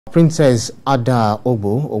Princess Ada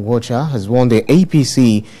Ogbu has won the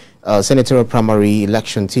APC Senatorial Primary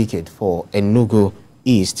Election ticket for Enugu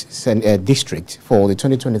East District for the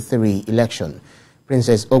 2023 election.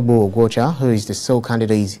 Princess Ogbu, who is the sole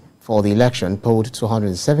candidate for the election, polled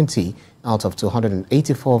 270 out of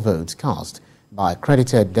 284 votes cast by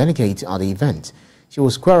accredited delegates at the event. She will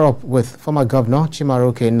square up with former Governor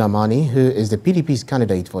Chimaroke Nnamani, who is the PDP's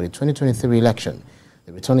candidate for the 2023 election.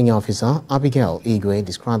 The returning officer, Abigail Igwe,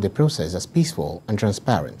 described the process as peaceful and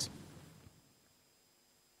transparent.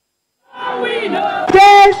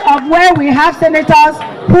 Days of where we have senators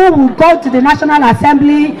who will go to the National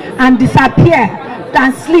Assembly and disappear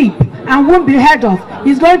and sleep and won't be heard of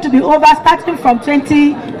is going to be over starting from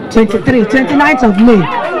 2023, 29th of May.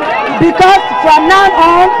 Because from now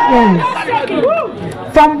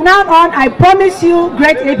on, I promise you,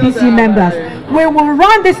 great APC members, we will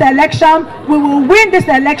run this election, we will win this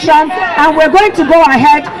election, and we're going to go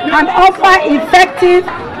ahead and offer effective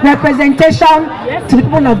representation to the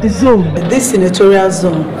people of the zone. This senatorial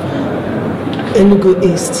zone, Enugu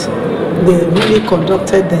East, they really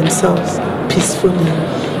conducted themselves peacefully.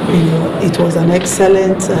 It was an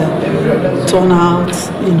excellent turnout,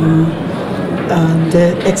 and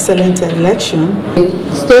excellent election.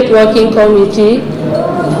 State working committee,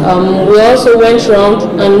 we also went round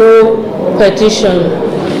and no petition.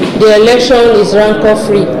 The election is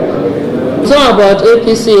rancor-free. It's not about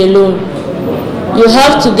APC alone. You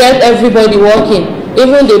have to get everybody working,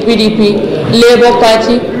 even the PDP, Labour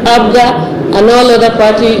Party, ABGA, and all other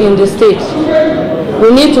parties in the state.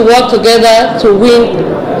 We need to work together to win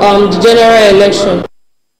the general election.